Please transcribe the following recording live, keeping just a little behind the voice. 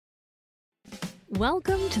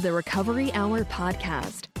Welcome to the Recovery Hour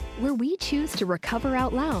podcast, where we choose to recover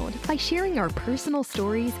out loud by sharing our personal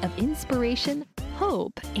stories of inspiration,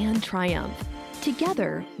 hope, and triumph.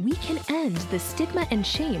 Together, we can end the stigma and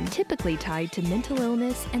shame typically tied to mental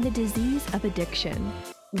illness and the disease of addiction.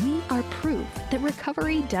 We are proof that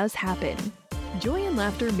recovery does happen. Joy and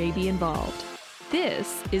laughter may be involved.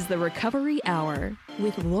 This is the Recovery Hour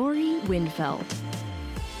with Lori Winfelt.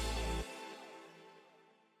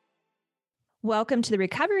 Welcome to the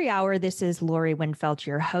Recovery Hour. This is Lori Winfelt,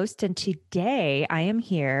 your host, and today I am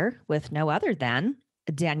here with no other than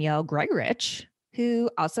Danielle Gregorich,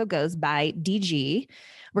 who also goes by DG.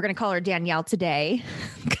 We're going to call her Danielle today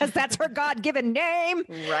because that's her God-given name.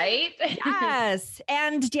 Right? Yes.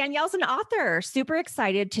 And Danielle's an author. Super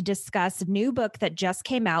excited to discuss a new book that just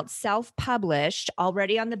came out, self-published,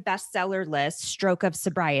 already on the bestseller list, Stroke of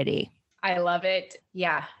Sobriety. I love it.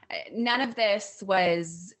 Yeah. None of this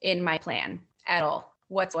was in my plan at all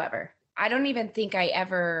whatsoever. I don't even think I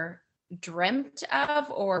ever dreamt of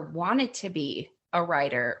or wanted to be a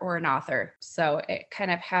writer or an author. So it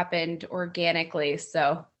kind of happened organically.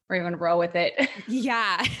 So we're going to roll with it.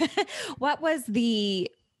 Yeah. What was the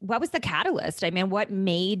catalyst? I mean, what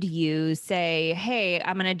made you say, hey,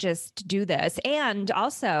 I'm going to just do this? And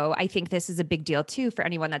also, I think this is a big deal too, for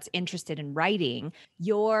anyone that's interested in writing.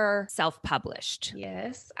 You're self-published.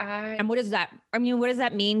 Yes. And what does that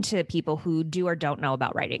mean to people who do or don't know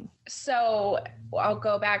about writing? So I'll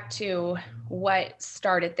go back to what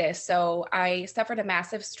started this. So I suffered a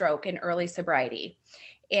massive stroke in early sobriety.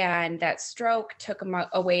 And that stroke took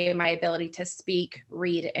away my ability to speak,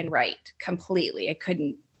 read, and write completely. I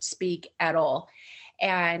couldn't speak at all.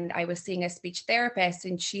 And I was seeing a speech therapist,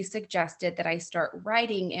 and she suggested that I start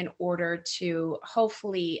writing in order to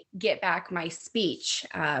hopefully get back my speech,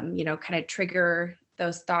 kind of trigger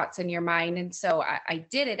those thoughts in your mind. And so I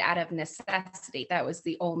did it out of necessity. That was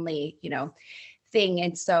the only, thing.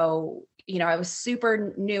 And so, I was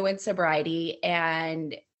super new in sobriety,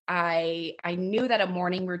 and I knew that a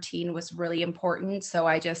morning routine was really important. So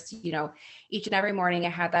I just, each and every morning I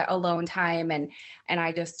had that alone time, and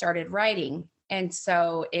I just started writing. And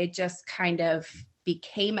so it just kind of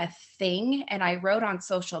became a thing. And I wrote on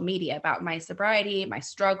social media about my sobriety, my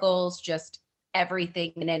struggles, just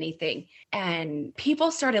everything and anything. And people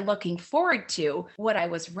started looking forward to what I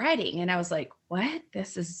was writing. And I was like, what?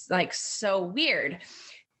 This is like so weird.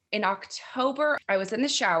 In October, I was in the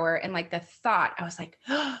shower, and like the thought, I was like,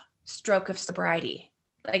 stroke of sobriety.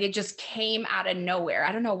 Like it just came out of nowhere.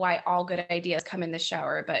 I don't know why all good ideas come in the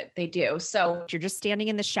shower, but they do. So you're just standing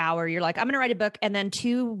in the shower. You're like, I'm going to write a book. And then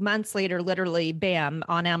 2 months later, literally, bam,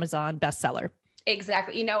 on Amazon, bestseller.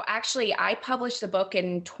 Exactly. Actually, I published the book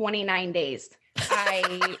in 29 days. But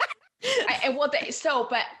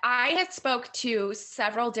I had spoke to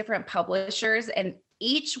several different publishers, and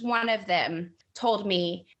each one of them told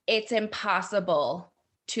me it's impossible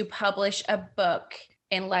to publish a book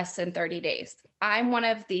in less than 30 days. I'm one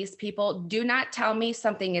of these people. Do not tell me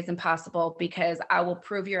something is impossible, because I will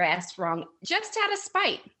prove your ass wrong just out of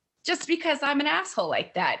spite, just because I'm an asshole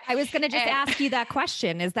like that. I was going to just ask you that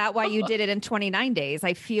question. Is that why you did it in 29 days?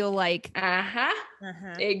 I feel like.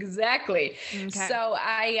 Exactly. Okay. So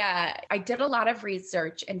I did a lot of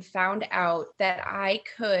research and found out that I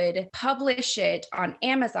could publish it on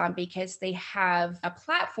Amazon, because they have a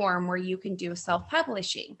platform where you can do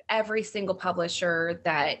self-publishing. Every single publisher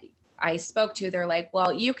that I spoke to, they're like,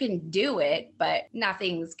 well, you can do it, but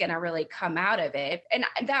nothing's going to really come out of it. And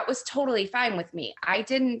that was totally fine with me. I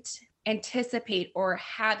didn't anticipate or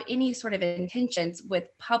have any sort of intentions with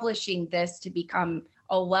publishing this to become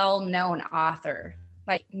a well-known author.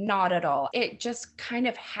 Like, not at all. It just kind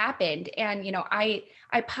of happened. And, I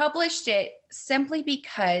published it simply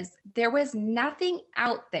because there was nothing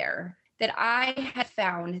out there that I had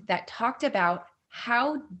found that talked about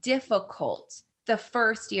how difficult the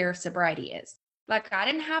first year of sobriety is. Like, I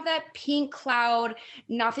didn't have that pink cloud.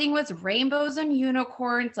 Nothing was rainbows and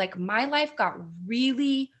unicorns. Like, my life got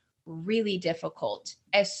really, really difficult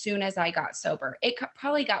as soon as I got sober. It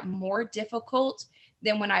probably got more difficult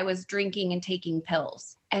than when I was drinking and taking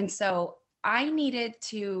pills. And so I needed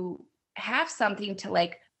to have something to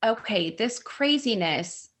like, okay, this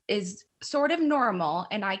craziness is sort of normal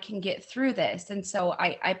and I can get through this. And so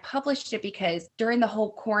I published it because during the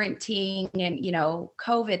whole quarantine and,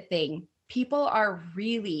 COVID thing, people are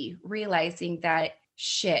really realizing that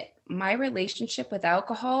shit, my relationship with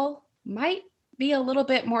alcohol might be a little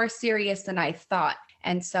bit more serious than I thought.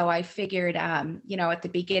 And so I figured, at the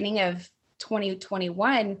beginning of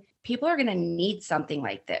 2021, people are going to need something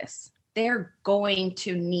like this. They're going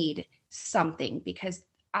to need something because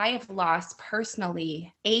I have lost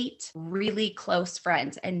personally 8 really close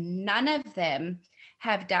friends, and none of them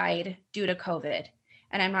have died due to COVID.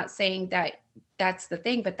 And I'm not saying that that's the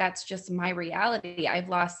thing, but that's just my reality. I've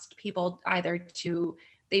lost people either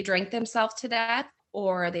they drank themselves to death,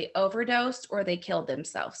 or they overdosed, or they killed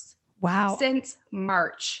themselves. Wow. Since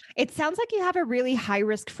March. It sounds like you have a really high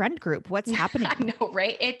risk friend group. What's happening? I know,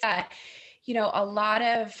 right? It's, a lot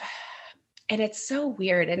of, and it's so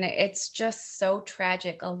weird and it's just so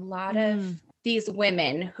tragic. A lot of these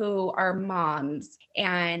women who are moms,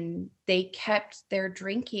 and they kept their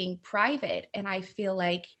drinking private. And I feel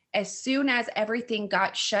like as soon as everything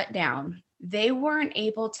got shut down, they weren't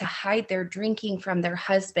able to hide their drinking from their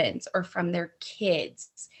husbands or from their kids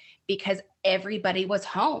because everybody was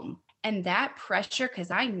home. And that pressure, because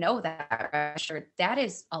I know that pressure, that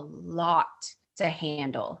is a lot to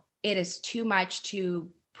handle. It is too much to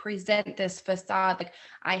present this facade. Like,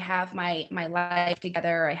 I have my life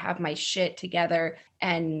together, I have my shit together.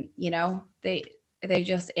 And, they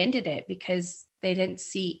just ended it because they didn't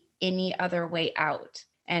see any other way out.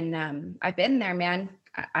 And I've been there, man.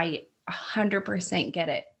 I 100% get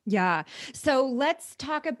it. Yeah. So let's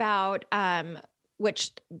talk about,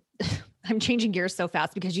 which I'm changing gears so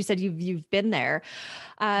fast because you said you've been there.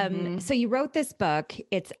 So you wrote this book,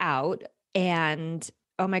 it's out, and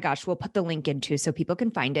oh my gosh, we'll put the link into so people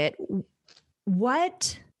can find it.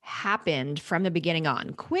 What happened from the beginning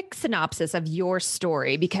on? Quick synopsis of your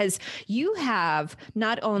story, because you have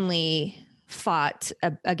not only fought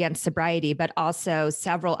against sobriety, but also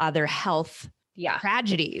several other health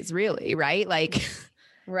tragedies, really, right? Like,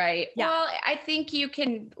 right. Yeah. Well, I think you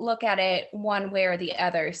can look at it one way or the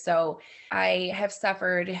other. So I have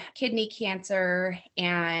suffered kidney cancer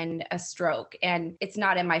and a stroke, and it's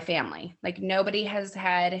not in my family. Like, nobody has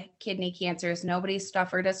had kidney cancers. Nobody's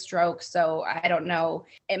suffered a stroke. So I don't know.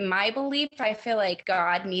 In my belief, I feel like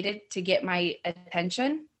God needed to get my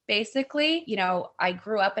attention. Basically, I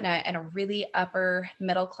grew up in a really upper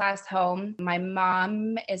middle class home. My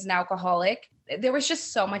mom is an alcoholic. There was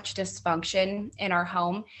just so much dysfunction in our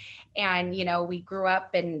home. And, we grew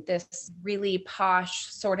up in this really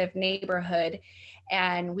posh sort of neighborhood,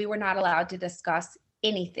 and we were not allowed to discuss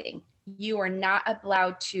anything. You were not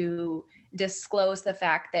allowed to disclose the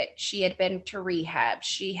fact that she had been to rehab.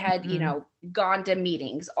 She had, gone to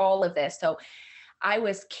meetings, all of this. So I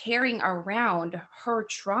was carrying around her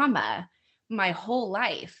trauma my whole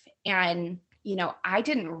life. And, I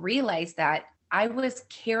didn't realize that I was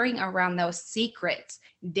carrying around those secrets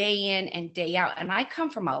day in and day out. And I come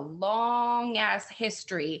from a long ass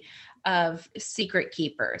history of secret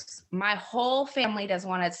keepers. My whole family doesn't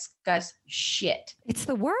want to discuss shit. It's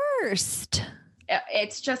the worst.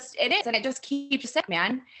 It is. And it just keeps sick,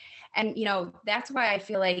 man. And, that's why I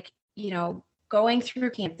feel like, going through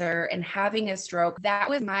cancer and having a stroke, that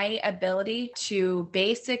was my ability to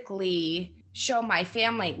basically show my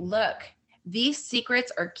family, look, these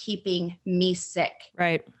secrets are keeping me sick.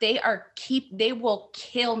 Right. They will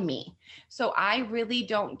kill me. So I really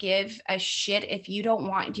don't give a shit if you don't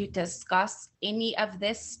want to discuss any of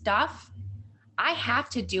this stuff. I have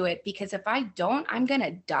to do it, because if I don't, I'm going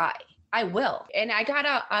to die. I will. And I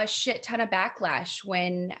got a shit ton of backlash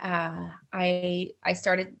when I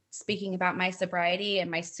started speaking about my sobriety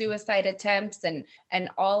and my suicide attempts and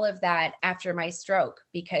all of that after my stroke,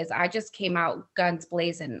 because I just came out guns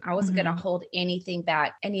blazing. I wasn't going to hold anything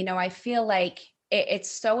back. And, I feel like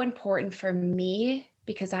it's so important for me,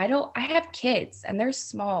 because I have kids and they're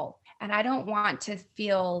small, and I don't want to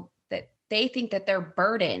feel that they think that they're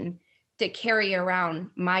burdened to carry around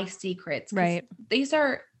my secrets. Right. These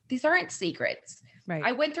aren't secrets. Right.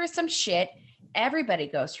 I went through some shit. Everybody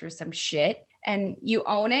goes through some shit, and you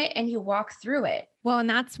own it and you walk through it. Well, and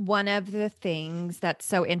that's one of the things that's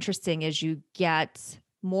so interesting is you get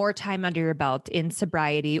more time under your belt in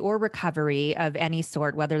sobriety or recovery of any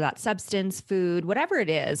sort, whether that's substance, food, whatever it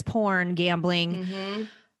is, porn, gambling.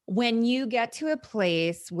 When you get to a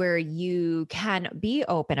place where you can be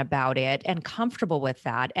open about it and comfortable with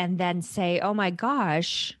that, and then say, oh my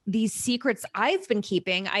gosh, these secrets I've been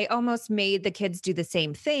keeping, I almost made the kids do the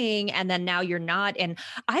same thing. And then now you're not. And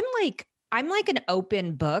I'm like an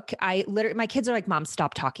open book. My kids are like, Mom,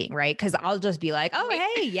 stop talking. Right. Cause I'll just be like, oh,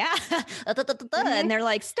 hey, yeah. And they're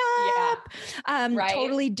like, stop. Right.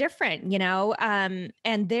 Totally different,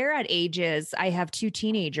 and they're at ages, I have 2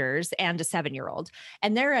 teenagers and a 7-year-old,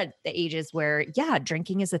 and they're at the ages where,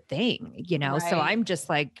 drinking is a thing, Right. So I'm just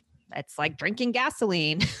like, it's like drinking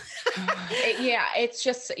gasoline. It's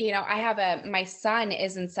just, I have my son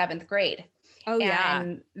is in 7th grade. Oh yeah.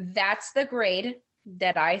 And that's the grade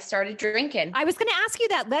that I started drinking. I was going to ask you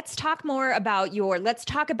that. Let's talk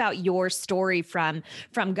about your story from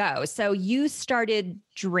go. So you started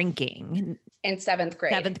drinking in seventh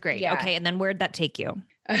grade. Yeah. Okay. And then where'd that take you?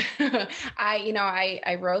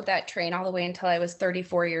 I rode that train all the way until I was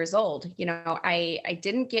 34 years old. I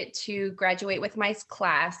didn't get to graduate with my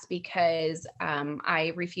class because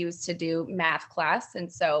I refused to do math class. And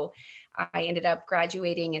so I ended up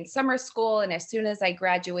graduating in summer school. And as soon as I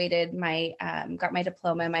graduated, got my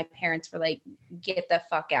diploma, my parents were like, get the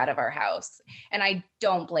fuck out of our house. And I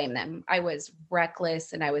don't blame them. I was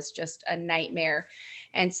reckless and I was just a nightmare.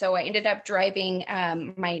 And so I ended up driving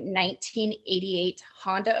my 1988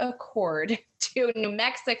 Honda Accord to New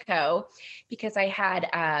Mexico because I had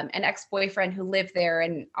an ex-boyfriend who lived there,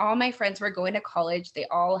 and all my friends were going to college. They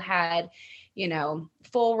all had,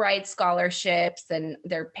 full ride scholarships, and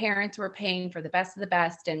their parents were paying for the best of the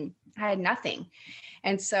best. And I had nothing.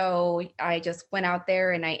 And so I just went out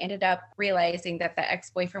there, and I ended up realizing that the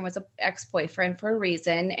ex-boyfriend was an ex-boyfriend for a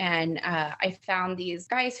reason. And I found these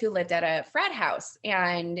guys who lived at a frat house,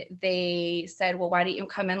 and they said, well, why don't you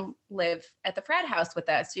come and live at the frat house with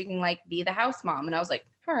us? You can be the house mom. And I was like,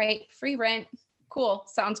 all right, free rent. Cool.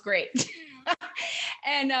 Sounds great.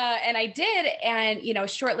 And I did. And,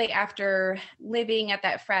 shortly after living at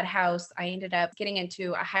that frat house, I ended up getting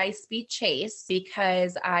into a high-speed chase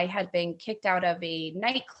because I had been kicked out of a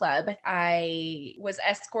nightclub. I was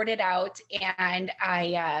escorted out, and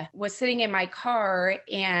I was sitting in my car,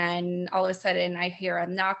 and all of a sudden I hear a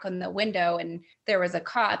knock on the window, and there was a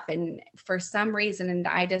cop. And for some reason,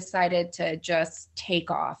 I decided to just take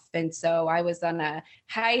off. And so I was on a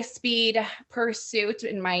high-speed pursuit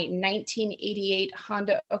in my 1988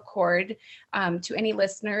 Honda Accord. To any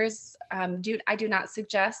listeners, I do not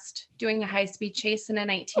suggest doing a high-speed chase in a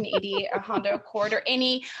 1988 Honda Accord or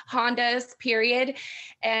any Hondas, period.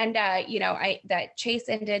 And that chase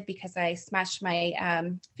ended because I smashed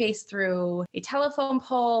my face through a telephone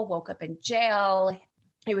pole, woke up in jail.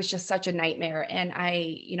 It was just such a nightmare. And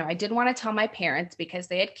I didn't want to tell my parents because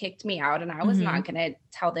they had kicked me out, and I was not going to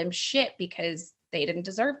tell them shit because they didn't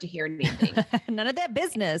deserve to hear anything. None of that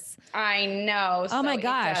business. I know. Oh my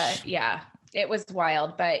gosh. Yeah, it was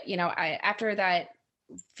wild. But, after that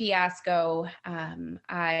fiasco,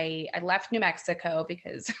 I left New Mexico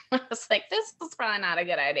because I was like, this is probably not a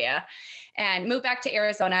good idea, and moved back to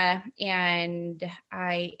Arizona. And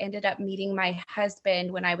I ended up meeting my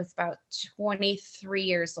husband when I was about 23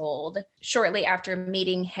 years old. Shortly after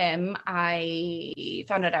meeting him, I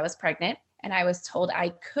found out I was pregnant, and I was told I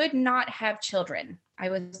could not have children. I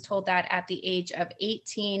was told that at the age of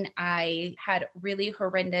 18, I had really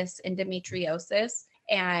horrendous endometriosis.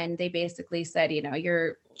 And they basically said,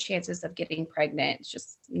 your chances of getting pregnant is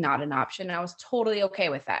just not an option. And I was totally okay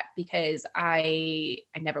with that because I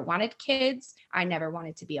never wanted kids. I never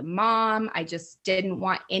wanted to be a mom. I just didn't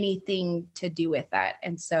want anything to do with that.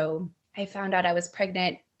 And so I found out I was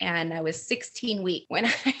pregnant, and I was 16 weeks when I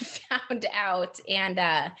found out. And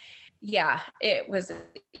it was,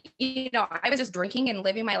 I was just drinking and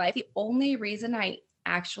living my life. The only reason I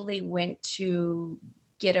actually went to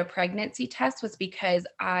get a pregnancy test was because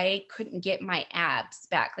I couldn't get my abs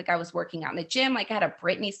back. I was working out in the gym, I had a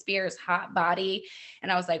Britney Spears hot body,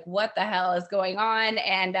 and I was like, what the hell is going on?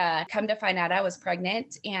 And come to find out I was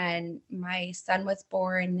pregnant, and my son was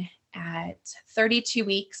born at 32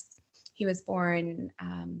 weeks. He was born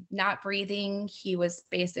not breathing. He was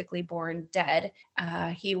basically born dead.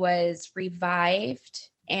 He was revived,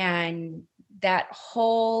 and that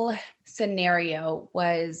whole scenario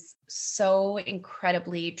was so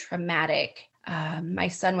incredibly traumatic. My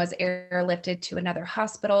son was airlifted to another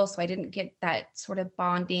hospital, so I didn't get that sort of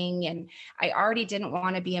bonding, and I already didn't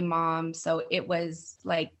want to be a mom. So it was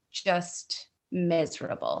just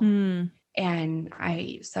miserable. And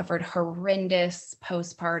I suffered horrendous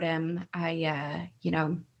postpartum. I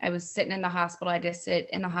was sitting in the hospital. I had to sit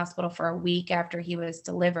in the hospital for a week after he was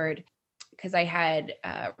delivered because I had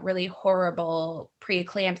really horrible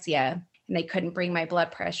preeclampsia, and they couldn't bring my blood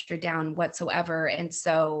pressure down whatsoever. And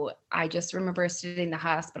so I just remember sitting in the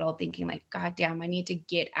hospital thinking God damn, I need to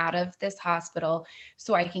get out of this hospital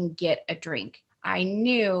so I can get a drink. I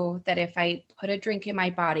knew that if I put a drink in my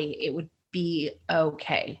body, it would be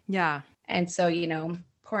okay. Yeah. And so,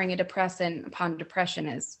 pouring a depressant upon depression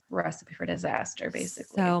is a recipe for disaster,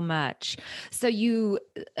 basically. So much. So you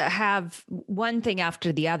have one thing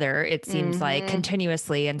after the other, it seems like,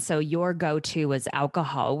 continuously. And so your go-to was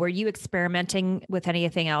alcohol. Were you experimenting with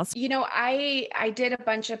anything else? I did a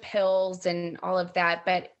bunch of pills and all of that,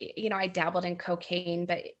 but, I dabbled in cocaine,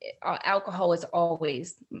 but alcohol was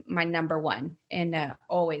always my number one, and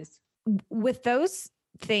always. With those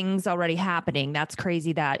things already happening. That's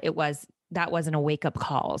crazy that that wasn't a wake up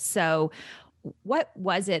call. So what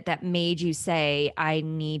was it that made you say, I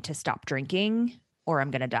need to stop drinking or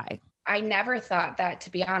I'm going to die? I never thought that,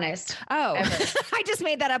 to be honest. Oh, ever. I just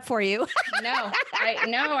made that up for you. I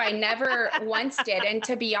never once did. And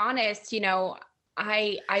to be honest,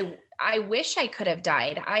 I wish I could have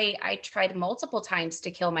died. I tried multiple times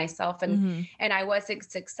to kill myself and I wasn't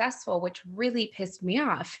successful, which really pissed me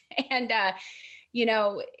off. And,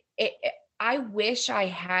 I wish I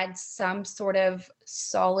had some sort of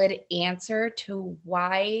solid answer to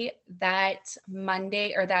why that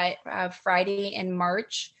Monday or that Friday in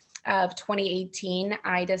March of 2018,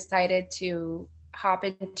 I decided to hop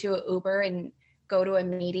into an Uber and go to a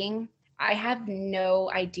meeting. I have no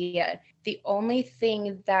idea. The only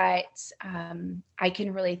thing that I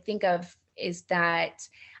can really think of is that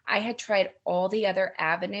I had tried all the other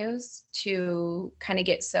avenues to kind of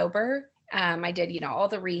get sober. I did, all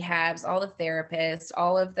the rehabs, all the therapists,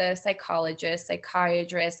 all of the psychologists,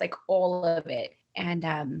 psychiatrists, like all of it. And,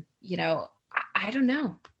 I don't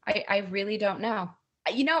know. I really don't know.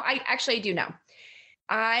 I actually do know.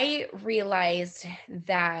 I realized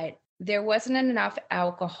that there wasn't enough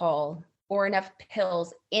alcohol or enough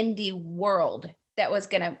pills in the world that was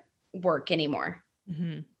going to work anymore.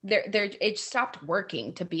 It stopped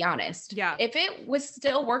working, to be honest. Yeah. If it was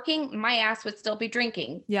still working, my ass would still be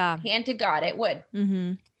drinking. Yeah. Hand to God, it would.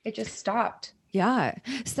 It just stopped. Yeah.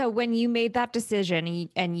 So when you made that decision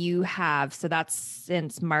so that's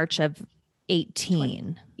since March of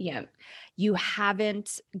 18. Yeah. You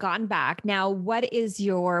haven't gone back. Now, what's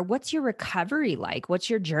your recovery like? What's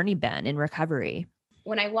your journey been in recovery?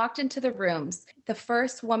 When I walked into the rooms, the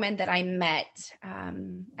first woman that I met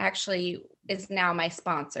actually is now my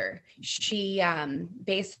sponsor. She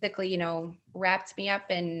basically, wrapped me up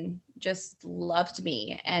and just loved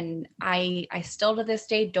me. And I still to this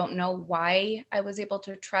day don't know why I was able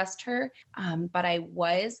to trust her, but I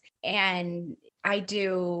was. And I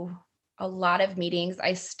do a lot of meetings.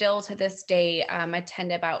 I still to this day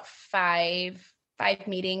attend about five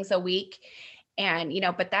meetings a week. And,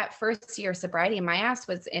 but that first year of sobriety, my ass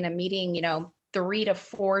was in a meeting, 3 to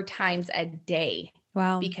 4 times a day.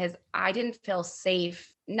 Wow. Because I didn't feel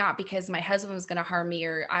safe, not because my husband was going to harm me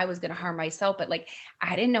or I was going to harm myself, but like,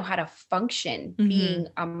 I didn't know how to function being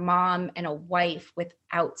a mom and a wife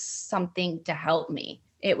without something to help me.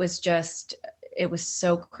 It was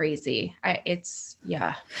so crazy.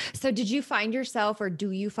 So did you find yourself, or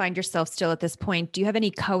do you find yourself still at this point? Do you have any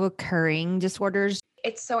co-occurring disorders?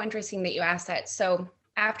 It's so interesting that you asked that. So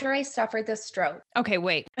after I suffered the stroke. Okay,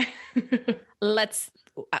 wait. Let's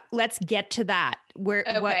get to that.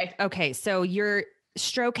 Okay. So your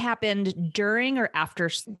stroke happened during or after?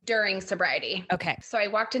 During sobriety. Okay. So I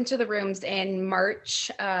walked into the rooms in March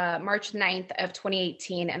 9th of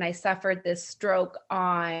 2018, and I suffered this stroke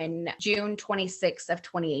on June 26th of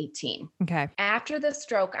 2018. Okay. After the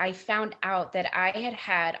stroke, I found out that I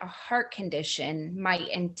had a heart condition my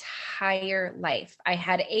entire life. I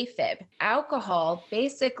had AFib. Alcohol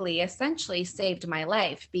essentially saved my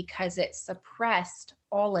life because it suppressed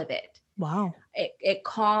all of it. Wow. It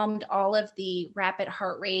calmed all of the rapid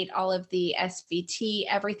heart rate, all of the SVT,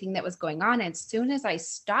 everything that was going on. And as soon as I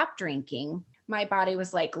stopped drinking, my body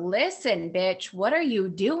was like, listen, bitch, what are you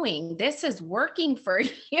doing? This is working for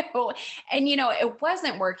you. And, it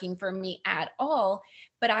wasn't working for me at all,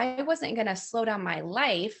 but I wasn't going to slow down my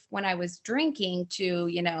life when I was drinking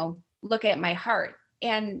to, look at my heart.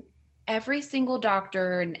 And every single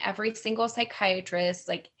doctor and every single psychiatrist,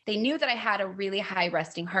 they knew that I had a really high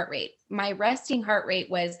resting heart rate. My resting heart rate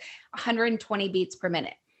was 120 beats per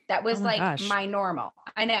minute. That was my normal.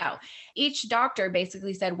 I know. Each doctor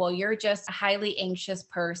basically said, well, you're just a highly anxious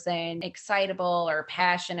person, excitable or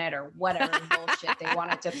passionate or whatever bullshit they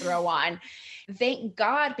wanted to throw on. Thank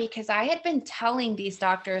God, because I had been telling these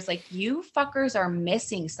doctors, you fuckers are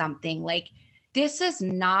missing something. This is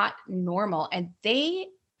not normal. And they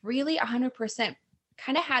really 100%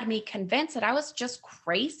 kind of had me convinced that I was just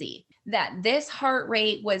crazy, that this heart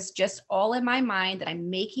rate was just all in my mind, that I'm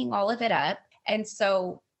making all of it up. And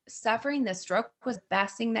so suffering the stroke was the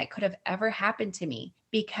best thing that could have ever happened to me,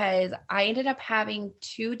 because I ended up having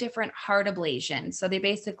 2 different heart ablations. So they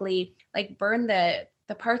basically burned the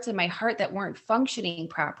parts of my heart that weren't functioning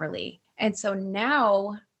properly. And so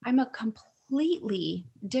now I'm a completely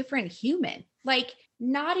different human,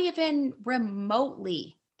 not even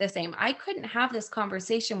remotely the same. I couldn't have this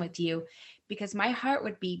conversation with you because my heart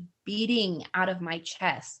would be beating out of my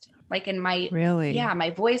chest. My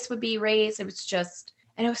voice would be raised. It was just,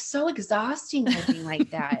 and it was so exhausting living like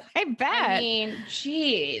that. I bet.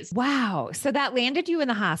 Geez. Wow. So that landed you in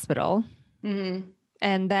the hospital. Mm-hmm.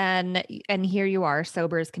 And here you are,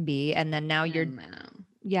 sober as can be. And then now you're,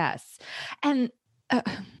 yes. And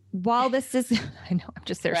while this is, I know, I'm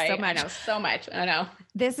just, there's so much. I know so much. I know.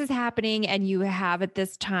 This is happening and you have at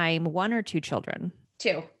this time 1 or 2 children?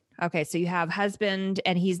 2. Okay. So you have husband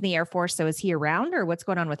and he's in the Air Force. So is he around or what's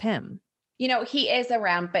going on with him? He is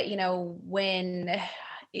around, but when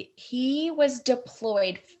he was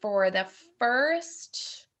deployed for the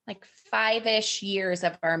first like 5-ish years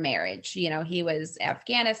of our marriage, he was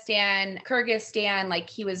Afghanistan, Kyrgyzstan, like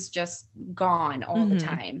he was just gone all the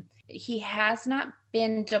time. He has not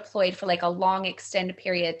been deployed for like a long extended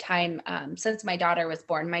period of time since my daughter was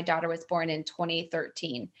born. My daughter was born in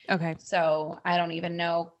 2013. Okay. So I don't even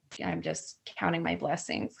know. I'm just counting my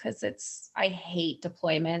blessings because I hate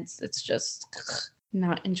deployments. It's just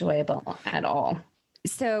not enjoyable at all.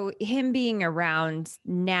 So him being around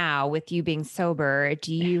now with you being sober,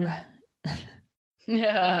 do you...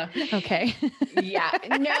 Yeah. Okay. Yeah.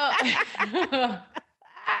 No.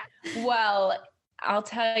 Well, I'll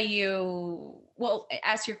tell you. Well,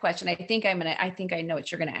 ask your question. I think I know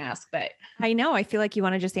what you're going to ask, but I know. I feel like you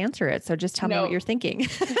want to just answer it. So just tell me what you're thinking.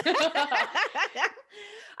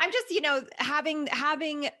 I'm just,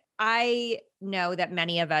 I know that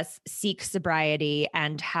many of us seek sobriety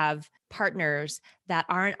and have partners that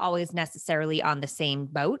aren't always necessarily on the same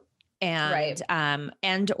boat. And,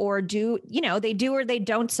 right. Or do, they do or they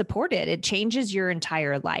don't support it. It changes your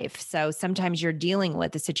entire life. So sometimes you're dealing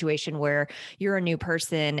with a situation where you're a new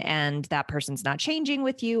person and that person's not changing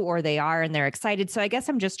with you, or they are and they're excited. So I guess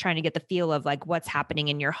I'm just trying to get the feel of like what's happening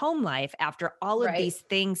in your home life after all of these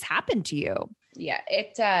things happen to you. Yeah,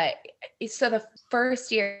 so the first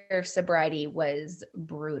year of sobriety was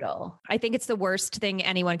brutal. I think it's the worst thing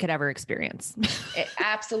anyone could ever experience.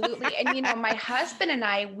 Absolutely. And my husband and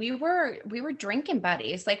I, we were drinking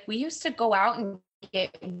buddies. Like we used to go out and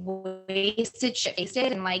get wasted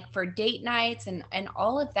and like for date nights and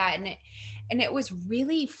all of that. And it was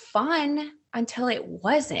really fun until it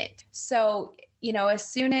wasn't. So, as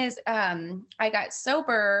soon as I got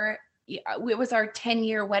sober, it was our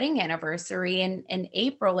 10-year wedding anniversary in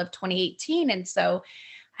April of 2018. And so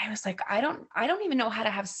I was like, I don't even know how to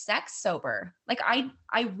have sex sober. Like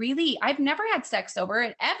I've never had sex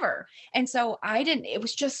sober ever. And so it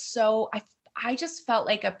was just so, I just felt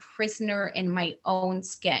like a prisoner in my own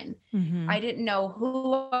skin. Mm-hmm. I didn't know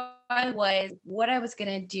who I was, what I was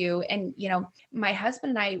going to do. And, my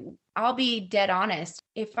husband and I'll be dead honest.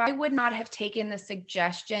 If I would not have taken the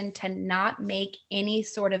suggestion to not make any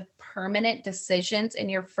sort of permanent decisions in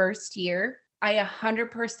your first year, I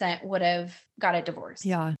 100% would have got a divorce.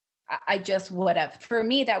 Yeah. I just would have. For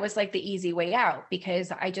me, that was like the easy way out because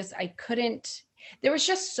I couldn't, there was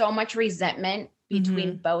just so much resentment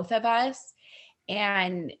between both of us.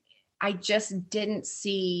 And I just didn't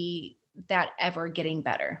see that ever getting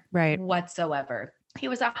better whatsoever. He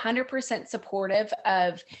was 100% supportive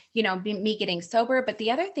of, me getting sober. But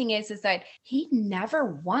the other thing is that he never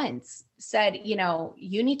once said,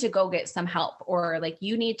 you need to go get some help or like,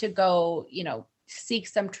 you need to go, seek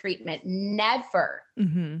some treatment. Never,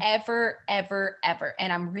 ever, ever, ever.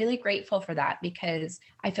 And I'm really grateful for that because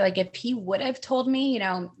I feel like if he would have told me,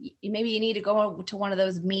 maybe you need to go to one of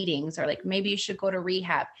those meetings or like, maybe you should go to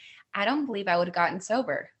rehab. I don't believe I would have gotten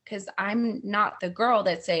sober because I'm not the girl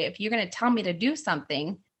that say, if you're going to tell me to do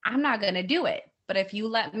something, I'm not going to do it. But if you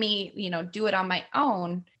let me, do it on my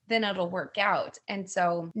own, then it'll work out. And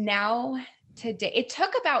so now today, it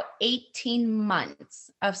took about 18 months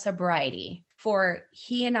of sobriety for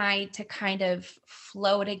he and I to kind of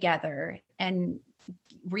flow together and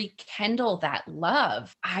rekindle that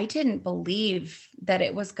love. I didn't believe that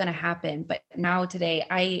it was going to happen, but now today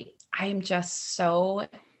I'm just so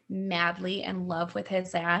madly in love with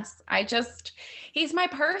his ass. He's my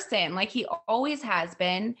person. Like he always has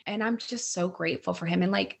been. And I'm just so grateful for him.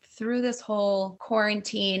 And like through this whole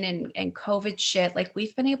quarantine and COVID shit, like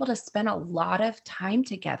we've been able to spend a lot of time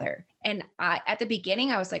together. And at the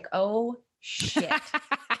beginning, I was like, oh shit,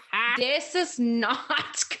 this is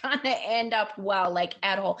not gonna end up well, like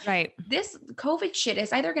at all. Right. This COVID shit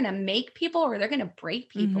is either gonna make people or they're gonna break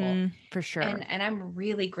people. For sure. And I'm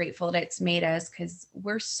really grateful that it's made us because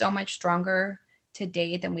we're so much stronger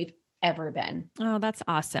today than we've ever been. Oh, that's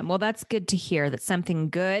awesome. Well, that's good to hear that something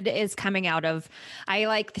good is coming out of, I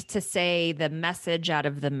like to say the message out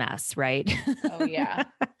of the mess, right? Oh yeah,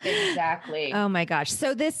 exactly. Oh my gosh.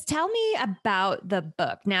 So tell me about the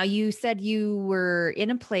book. Now you said you were in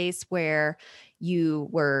a place where you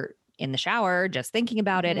were in the shower, just thinking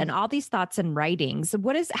about it and all these thoughts and writings.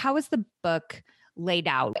 How is the book laid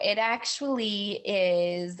out? It actually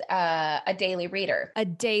is a daily reader. A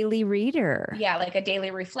daily reader. Yeah, like a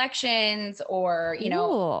daily reflections or, you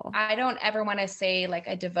know, I don't ever want to say like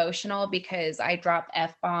a devotional because I drop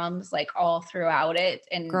F-bombs like all throughout it.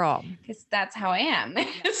 And girl, because that's how I am.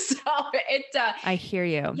 So I hear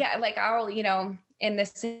you. Yeah, like I'll, you know, in the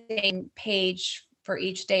same page for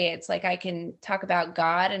each day, it's like I can talk about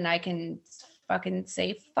God and I can fucking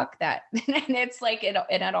say fuck that. And it's like it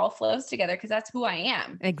all flows together because that's who I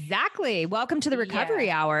am. Exactly. Welcome to the recovery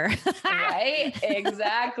hour. Right?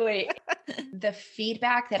 Exactly. The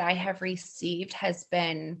feedback that I have received has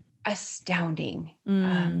been astounding.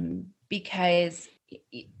 Because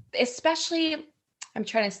especially, I'm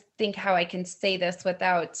trying to think how I can say this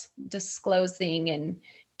without disclosing and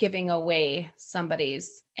giving away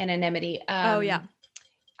somebody's anonymity. Oh yeah.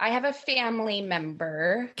 I have a family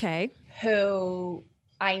member who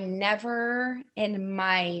I never in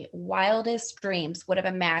my wildest dreams would have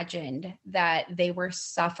imagined that they were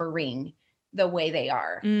suffering the way they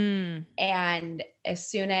are. And as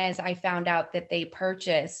soon as I found out that they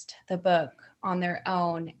purchased the book on their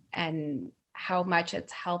own and how much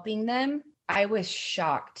it's helping them, I was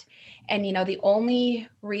shocked. And, you know, the only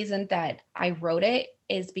reason that I wrote it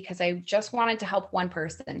is because I just wanted to help one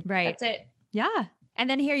person. Right. That's it. Yeah. And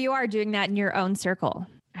then here you are doing that in your own circle.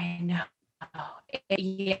 I know.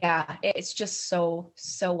 It's just so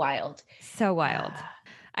wild. So wild.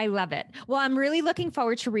 I love it. Well, I'm really looking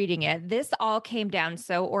forward to reading it. This all came down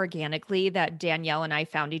so organically that Danielle and I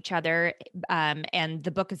found each other, and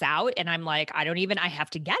the book is out and I'm like, I have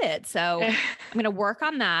to get it. So I'm going to work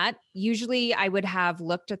on that. Usually I would have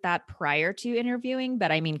looked at that prior to interviewing,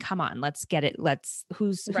 but I mean, come on, let's get it.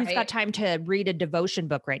 Who's got time to read a devotion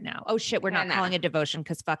book right now? Oh shit. We're not calling it devotion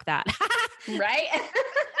because fuck that. Right.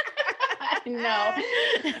 No.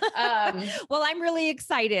 Well, I'm really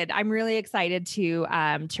excited. I'm really excited to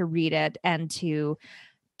read it and to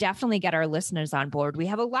definitely get our listeners on board. We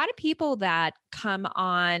have a lot of people that come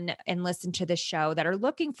on and listen to the show that are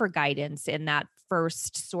looking for guidance in that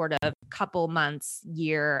first sort of couple months,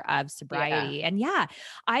 year of sobriety. Yeah. And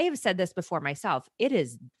I have said this before myself. It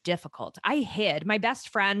is difficult. I hid. My best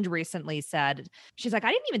friend recently said, she's like,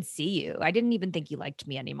 I didn't even see you. I didn't even think you liked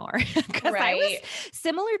me anymore. Because I was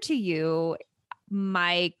similar to you.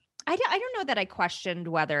 I don't know that I questioned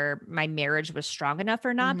whether my marriage was strong enough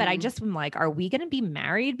or not, but I just am like, are we going to be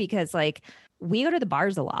married? Because like we go to the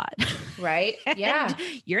bars a lot. Right. Yeah.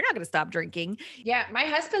 You're not going to stop drinking. Yeah. My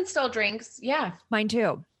husband still drinks. Yeah. Mine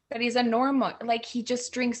too. But he's a normal, like he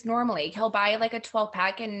just drinks normally. He'll buy like a 12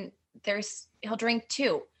 pack and he'll drink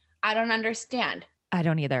 2. I don't understand. I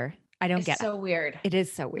don't either. I don't get it. It's so weird. It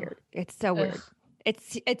is so weird. It's so weird.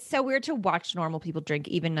 It's so weird to watch normal people drink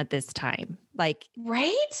even at this time. Like,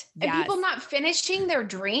 right? Yes. And people not finishing their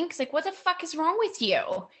drinks. Like, what the fuck is wrong with you?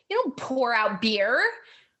 You don't pour out beer.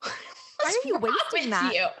 Why are you wasting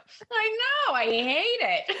that? I know. I hate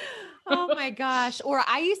it. Oh my gosh. Or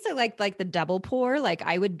I used to like the double pour. Like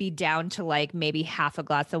I would be down to like maybe half a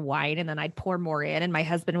glass of wine and then I'd pour more in and my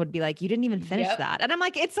husband would be like, you didn't even finish that. And I'm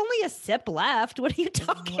like, it's only a sip left. What are you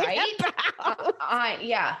talking about?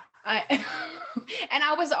 Yeah. And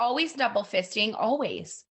I was always double fisting,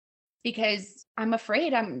 always, because I'm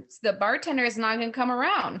afraid the bartender is not going to come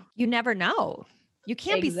around. You never know. You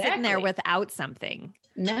can't be sitting there without something.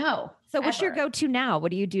 No. So what's your go-to now?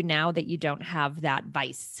 What do you do now that you don't have that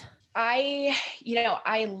vice? I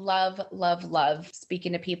love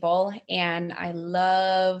speaking to people and I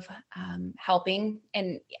love helping.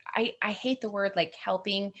 And I hate the word like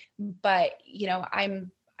helping, but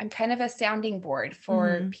I'm kind of a sounding board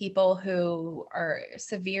for people who are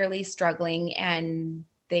severely struggling and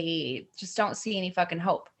they just don't see any fucking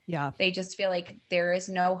hope. Yeah. They just feel like there is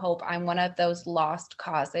no hope. I'm one of those lost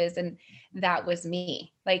causes. And that was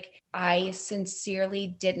me. Like, I sincerely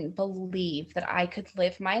didn't believe that I could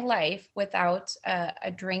live my life without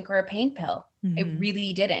a drink or a pain pill. I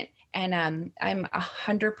really didn't. And I'm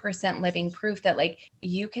 100% living proof that like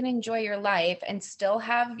you can enjoy your life and still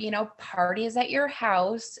have, parties at your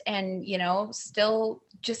house and, still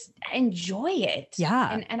just enjoy it.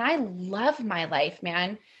 Yeah. And I love my life,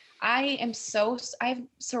 man. I'm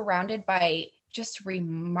surrounded by just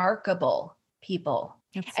remarkable people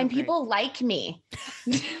and great. People like me.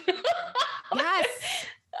 Yes.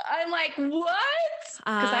 I'm like, what?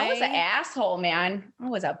 Because I was an asshole, man. I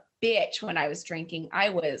was a bitch when I was drinking. I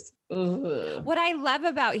was. Ugh. What I love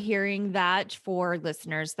about hearing that for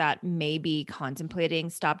listeners that may be contemplating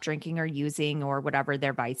stop drinking or using or whatever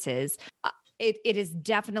their vice is, it is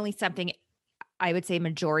definitely something I would say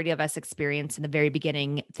majority of us experience in the very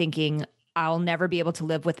beginning, thinking I'll never be able to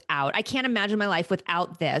live without. I can't imagine my life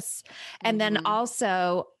without this. And then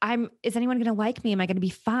also, is anyone going to like me? Am I going to be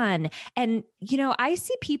fun? And, I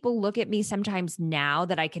see people look at me sometimes now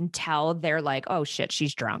that I can tell they're like, oh shit,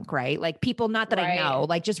 she's drunk, right? Like people, not that I know,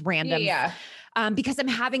 like just random, because I'm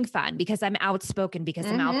having fun, because I'm outspoken, because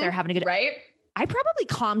I'm out there having a good, right. I probably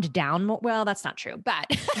calmed down more. Well, that's not true, but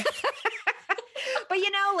but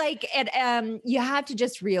you have to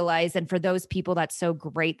just realize, and for those people that's so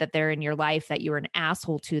great that they're in your life that you're an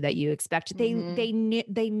asshole to, that you expect, they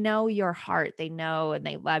know your heart, they know, and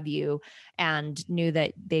they love you and knew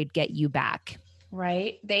that they'd get you back.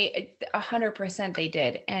 Right. 100% they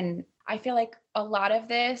did. And I feel like a lot of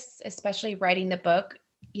this, especially writing the book,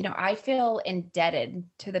 I feel indebted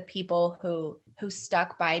to the people who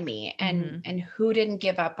stuck by me and who didn't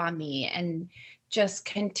give up on me and just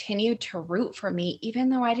continued to root for me, even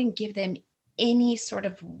though I didn't give them any sort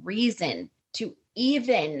of reason to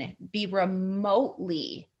even be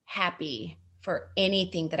remotely happy for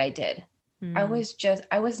anything that I did. I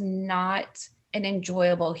was not an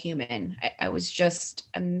enjoyable human. I was just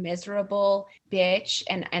a miserable bitch.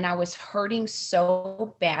 And I was hurting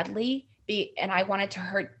so badly. And I wanted to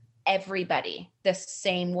hurt everybody the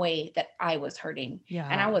same way that I was hurting. Yeah.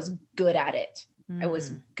 And I was good at it. I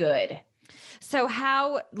was good. So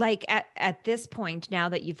how, like at this point, now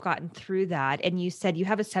that you've gotten through that, and you said you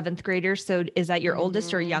have a 7th grader. So is that your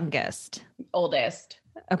oldest or youngest? Oldest.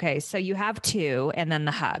 Okay. So you have 2 and then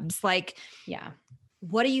the hubs. Like, yeah.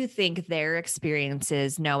 What do you think their experience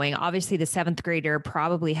is, knowing obviously the 7th grader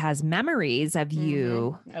probably has memories of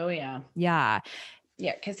you? Oh yeah. Yeah.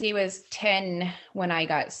 Yeah. 'Cause he was 10 when I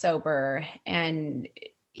got sober, and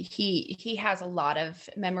he has a lot of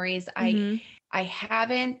memories. I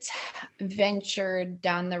haven't ventured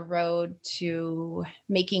down the road to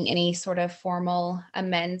making any sort of formal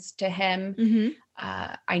amends to him.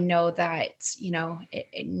 I know that,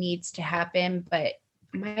 it needs to happen, but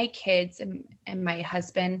my kids and my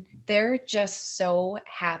husband, they're just so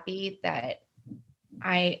happy that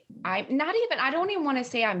I don't even want to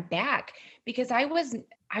say I'm back, because I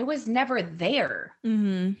was never there.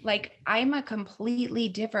 Like, I'm a completely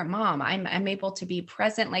different mom. I'm able to be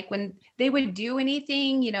present. Like when they would do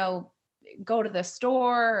anything, go to the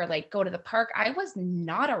store or like go to the park, I was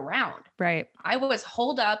not around. Right. I was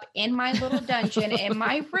holed up in my little dungeon in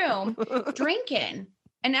my room drinking,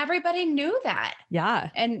 and everybody knew that. Yeah.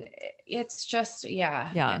 And it's just,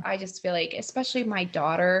 I just feel like, especially my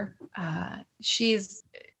daughter, she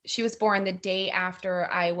was born the day after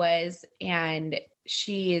I was, and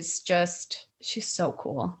she's so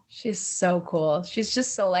cool. She's so cool. She's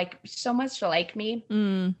just so much like me.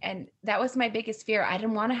 And that was my biggest fear. I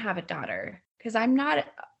didn't want to have a daughter because I'm not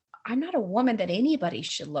a woman that anybody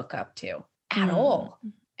should look up to at all.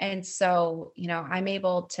 And so, I'm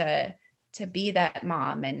able to be that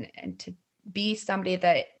mom and to be somebody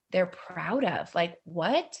that they're proud of. Like,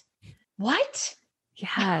 what?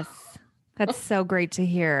 Yes. That's so great to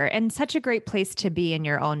hear. And such a great place to be in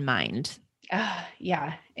your own mind.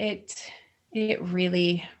 Yeah, it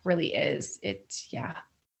really, really is.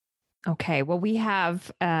 Okay. Well, we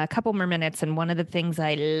have a couple more minutes. And one of the things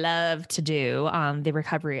I love to do on the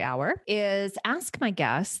Recovery Hour is ask my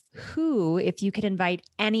guests who, if you could invite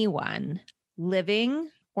anyone, living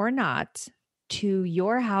or not, to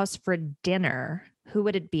your house for dinner, who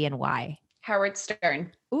would it be and why? Howard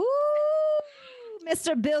Stern. Ooh,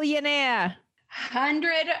 Mr. Billionaire.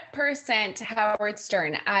 100% Howard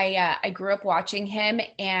Stern. I grew up watching him,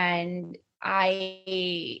 and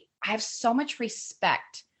I have so much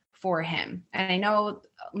respect for him. And I know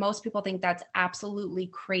most people think that's absolutely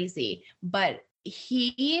crazy, but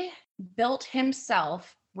he built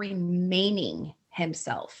himself remaining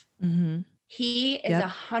himself. He is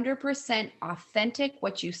 100% authentic.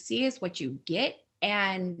 What you see is what you get.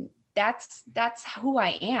 And that's who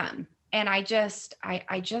I am. And I just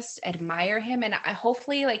admire him. And I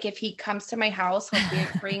hopefully, like, if he comes to my house,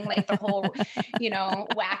 he'll bring like the whole,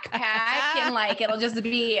 whack pack, and like, it'll just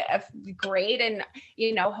be great. And,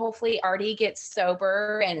 hopefully Artie gets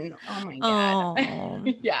sober, and oh my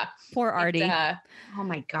God. Yeah. Poor Artie. Oh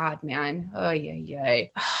my God, man. Oh yeah.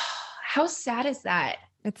 How sad is that?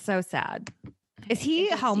 It's so sad. Is he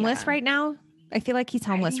homeless right now? I feel like he's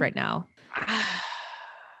homeless right now.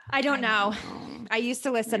 I don't know. I used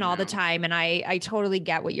to listen all the time, and I totally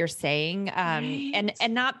get what you're saying. And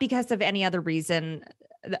not because of any other reason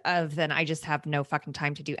other than I just have no fucking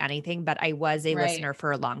time to do anything, but I was a listener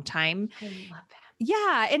for a long time. I love that.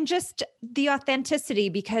 Yeah. And just the authenticity,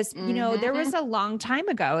 because, there was a long time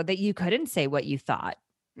ago that you couldn't say what you thought.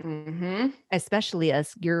 especially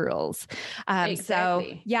us girls.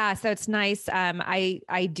 Exactly. So it's nice.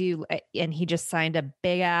 I do. And he just signed a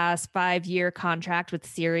big ass 5-year contract with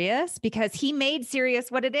Sirius because he made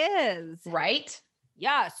Sirius what it is. Right?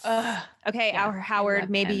 Yes. Okay. Yeah, Our Howard,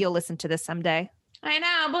 maybe you'll listen to this someday. I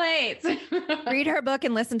know, Blaze. Read her book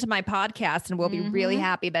and listen to my podcast and we'll be really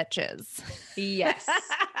happy bitches. Yes.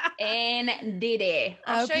 Indeed.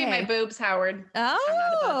 I'll show you my boobs, Howard.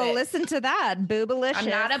 Oh, listen to that. Boobalicious. I'm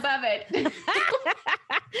not above it.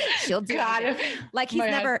 She'll do it. Like he's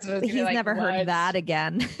never heard that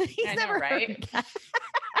again. He's never heard that.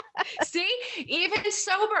 See, even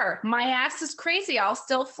sober, my ass is crazy. I'll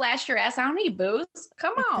still flash your ass. I don't need booze.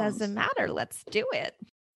 Come on. It doesn't matter. Let's do it.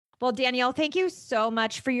 Well, Danielle, thank you so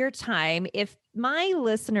much for your time. If my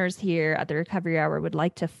listeners here at the Recovery Hour would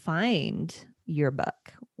like to find your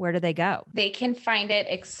book, where do they go? They can find it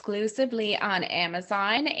exclusively on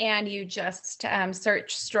Amazon, and you just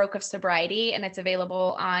search Stroke of Sobriety, and it's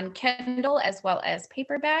available on Kindle as well as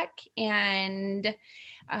paperback. And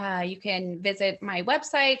you can visit my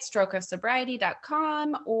website,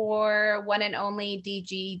 strokeofsobriety.com or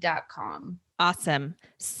oneandonlydg.com. Awesome.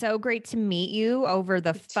 So great to meet you over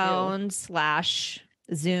the phone / Zoom.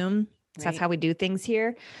 Right. That's how we do things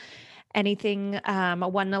here. Anything,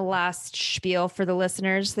 one last spiel for the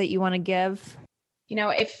listeners that you want to give? You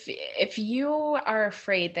know, if you are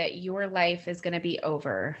afraid that your life is going to be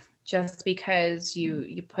over just because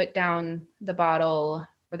you put down the bottle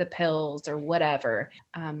or the pills or whatever,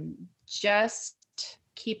 just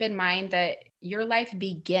keep in mind that your life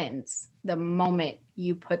begins the moment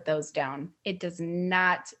you put those down. It does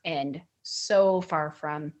not end, so far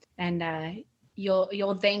from. And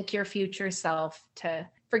you'll thank your future self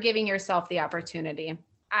for giving yourself the opportunity.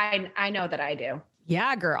 I know that I do.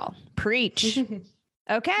 Yeah, girl. Preach.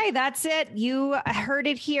 Okay, that's it. You heard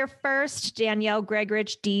it here first. Danielle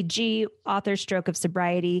Gregorich, DG, author, Stroke of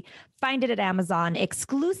Sobriety. Find it at Amazon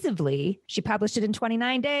exclusively. She published it in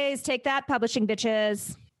 29 days. Take that, publishing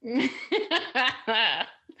bitches.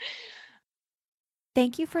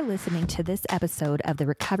 Thank you for listening to this episode of the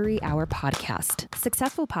Recovery Hour podcast.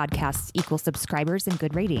 Successful podcasts equal subscribers and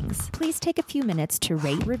good ratings. Please take a few minutes to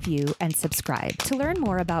rate, review, and subscribe. To learn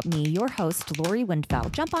more about me, your host, Lori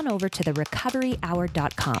Windfeld, jump on over to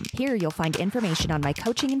therecoveryhour.com. Here you'll find information on my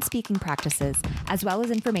coaching and speaking practices, as well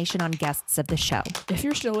as information on guests of the show. If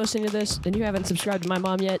you're still listening to this and you haven't subscribed to my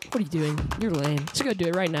mom yet, what are you doing? You're lame. So go do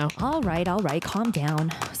it right now. All right. Calm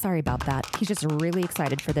down. Sorry about that. He's just really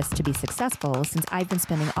excited for this to be successful since I've been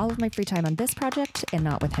spending all of my free time on this project and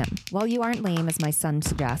not with him. While you aren't lame, as my son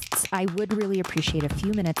suggests, I would really appreciate a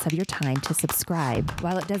few minutes of your time to subscribe.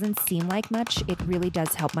 While it doesn't seem like much, it really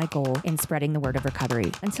does help my goal in spreading the word of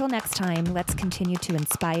recovery. Until next time, let's continue to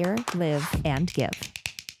inspire, live, and give.